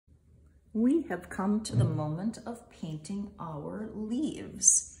We have come to the moment of painting our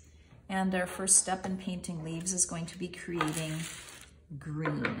leaves. And our first step in painting leaves is going to be creating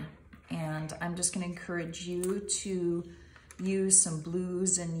green. And I'm just going to encourage you to use some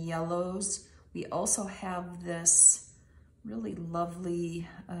blues and yellows. We also have this really lovely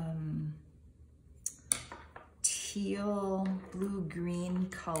teal blue-green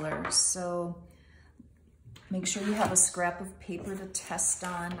color. So make sure you have a scrap of paper to test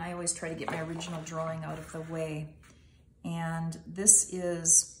on. I always try to get my original drawing out of the way. And this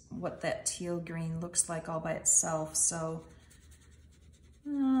is what that teal green looks like all by itself. So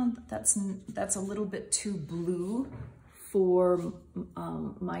that's a little bit too blue for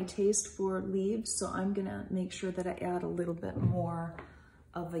my taste for leaves. So I'm gonna make sure that I add a little bit more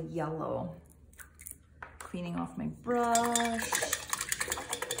of a yellow. Cleaning off my brush.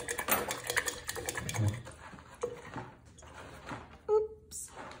 Oops,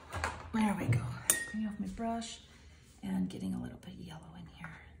 there we go. Cleaning off my brush and getting a little bit of yellow in here.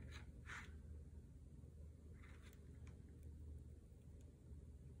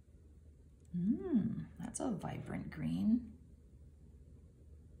 That's a vibrant green.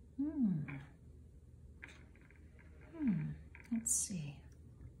 Let's see.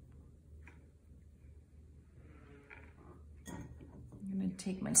 I'm gonna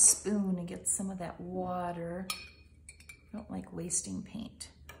take my spoon and get some of that water. I don't like wasting paint.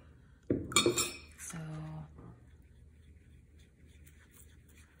 So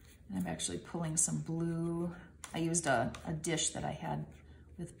I'm actually pulling some blue. I used a dish that I had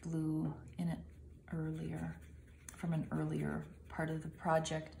with blue in it earlier, from an earlier part of the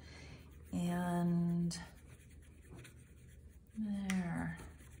project. And there,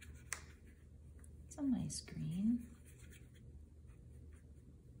 it's a nice green.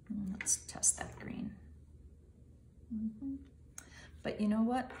 Let's test that green. But you know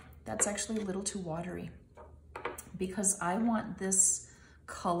what? That's actually a little too watery because I want this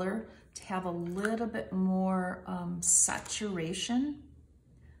color to have a little bit more saturation,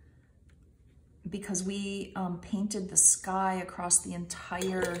 because we painted the sky across the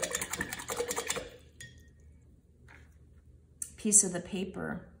entire piece of the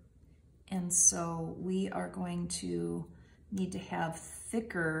paper. And so we are going to need to have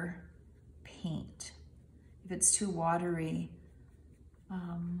thicker paint. If it's too watery, I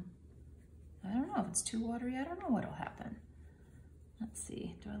don't know if it's too watery, I don't know what'll happen. Let's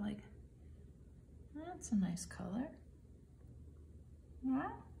see, do I like, that's a nice color.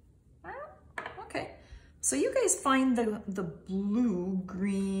 Okay, so you guys find the blue,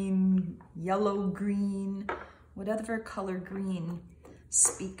 green, yellow, green, whatever color green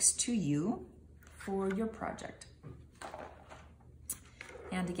speaks to you for your project.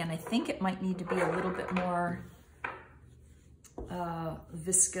 And again, I think it might need to be a little bit more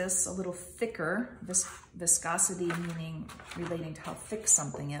viscous, a little thicker. Viscosity meaning relating to how thick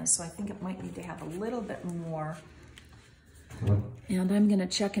something is. So I think it might need to have a little bit more. And I'm gonna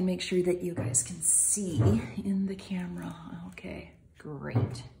check and make sure that you guys can see in the camera. Okay,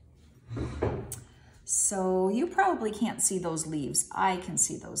 great. So you probably can't see those leaves. I can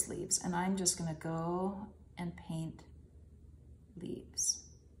see those leaves, and I'm just gonna go and paint leaves.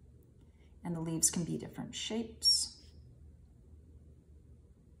 And the leaves can be different shapes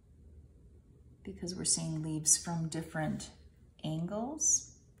because we're seeing leaves from different angles.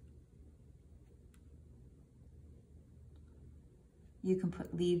 You can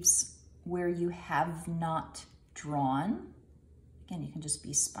put leaves where you have not drawn. Again, you can just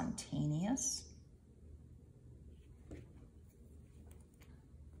be spontaneous.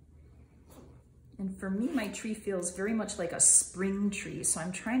 And for me, my tree feels very much like a spring tree. So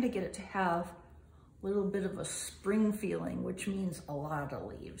I'm trying to get it to have a little bit of a spring feeling, which means a lot of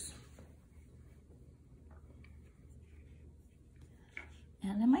leaves.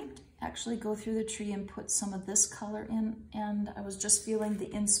 And I might actually go through the tree and put some of this color in. And I was just feeling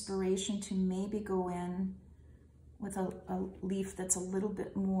the inspiration to maybe go in with a leaf that's a little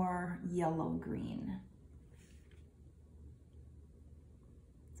bit more yellow-green.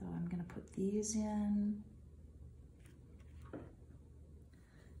 So I'm gonna put these in.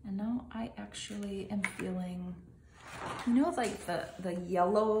 And now I actually am feeling, you know, like the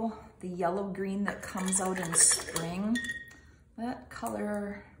yellow green that comes out in spring. That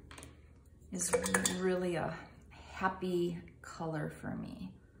color is really a happy color for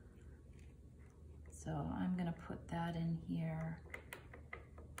me. So I'm gonna put that in here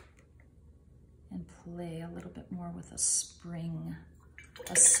and play a little bit more with a spring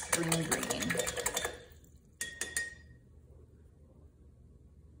green.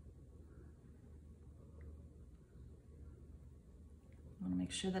 I wanna make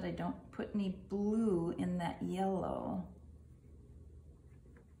Make sure that I don't put any blue in that yellow.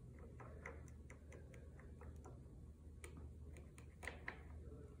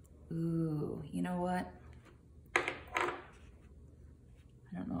 Ooh, you know what? I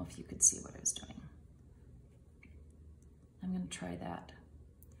don't know if you could see what I was doing. I'm gonna try that.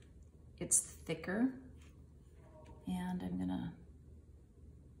 It's thicker, and I'm gonna,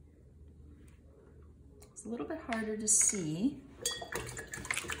 it's a little bit harder to see.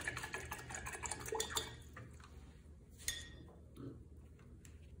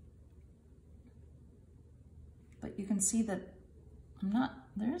 But you can see that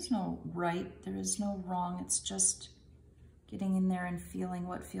there is no right, there is no wrong, it's just getting in there and feeling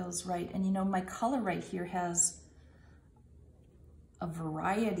what feels right. And you know, my color right here has a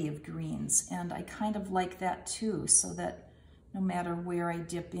variety of greens, and I kind of like that too, so that no matter where I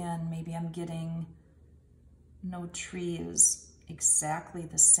dip in, maybe I'm getting, no tree is exactly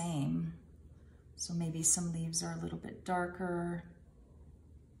the same. So maybe some leaves are a little bit darker.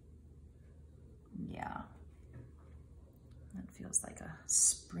 Yeah. That feels like a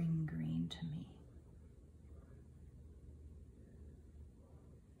spring green to me.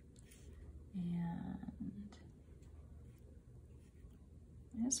 And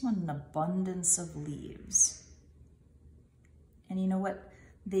I just want an abundance of leaves. And you know what?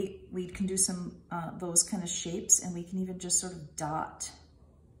 We can do some those kind of shapes, and we can even just sort of dot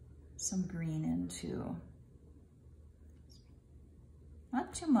some green into.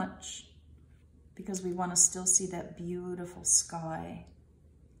 Not too much, because we want to still see that beautiful sky.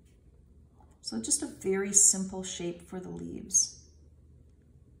 So just a very simple shape for the leaves.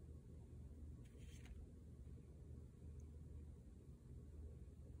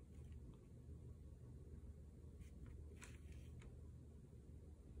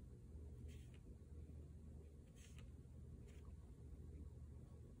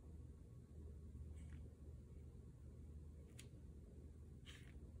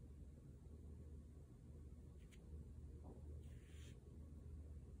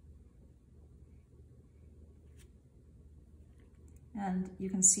 And you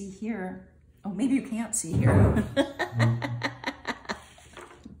can see here, oh, maybe you can't see here.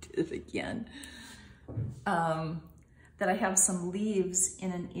 Did it again. That I have some leaves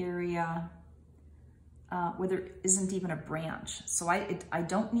in an area where there isn't even a branch. So I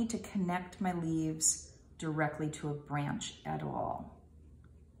don't need to connect my leaves directly to a branch at all.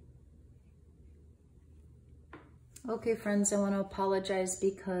 Okay, friends, I want to apologize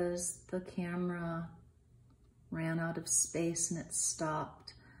because the camera ran out of space and it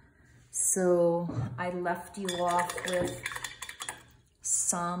stopped. So I left you off with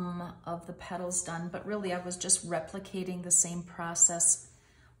some of the petals done, but really I was just replicating the same process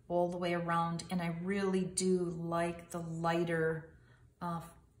all the way around, and I really do like the lighter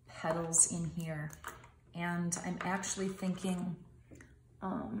petals in here. And I'm actually thinking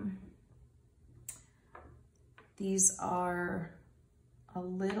these are a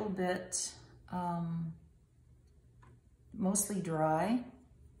little bit mostly dry,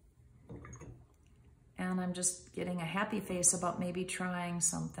 and I'm just getting a happy face about maybe trying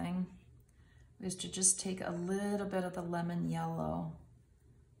something, is to just take a little bit of the lemon yellow.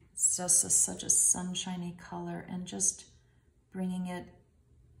 It's just such a sunshiny color, and just bringing it,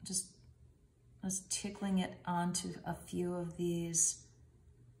 just tickling it onto a few of these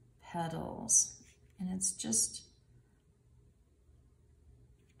petals. And it's just,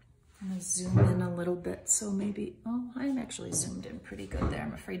 I'm gonna zoom in a little bit, so maybe, oh, I'm actually zoomed in pretty good there.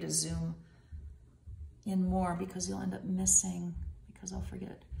 I'm afraid to zoom in more because you'll end up missing, because I'll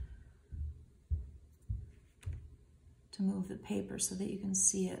forget to move the paper so that you can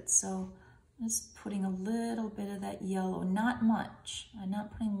see it. So I'm just putting a little bit of that yellow, not much. I'm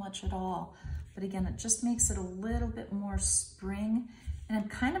not putting much at all, but again, it just makes it a little bit more spring. And I'm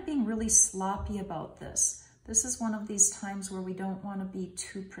kind of being really sloppy about this. This is one of these times where we don't want to be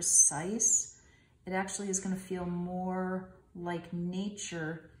too precise. It actually is going to feel more like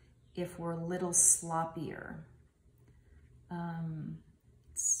nature if we're a little sloppier. I'm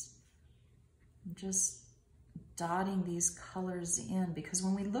just dotting these colors in, because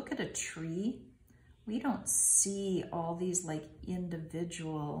when we look at a tree, we don't see all these like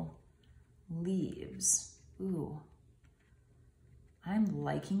individual leaves. Ooh, I'm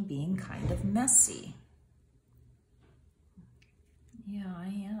liking being kind of messy. Yeah, I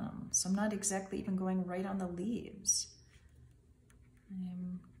am. So I'm not exactly even going right on the leaves.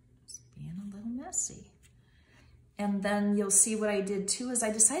 I'm just being a little messy. And then you'll see what I did too is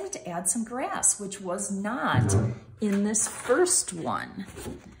I decided to add some grass, which was not in this first one.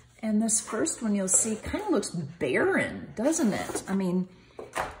 And this first one you'll see kind of looks barren, doesn't it? I mean,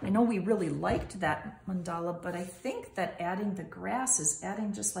 I know we really liked that mandala, but I think that adding the grass is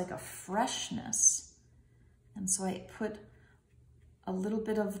adding just like a freshness. And so I put a little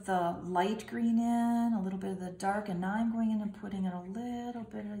bit of the light green in, a little bit of the dark, and now I'm going in and putting in a little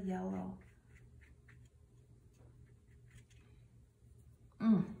bit of yellow.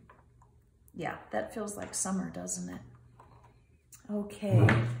 Yeah, that feels like summer, doesn't it? Okay.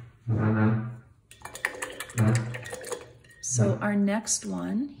 So our next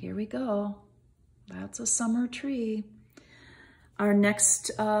one, here we go. That's a summer tree. Our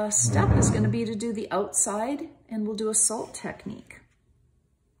next step is going to be to do the outside, and we'll do a salt technique.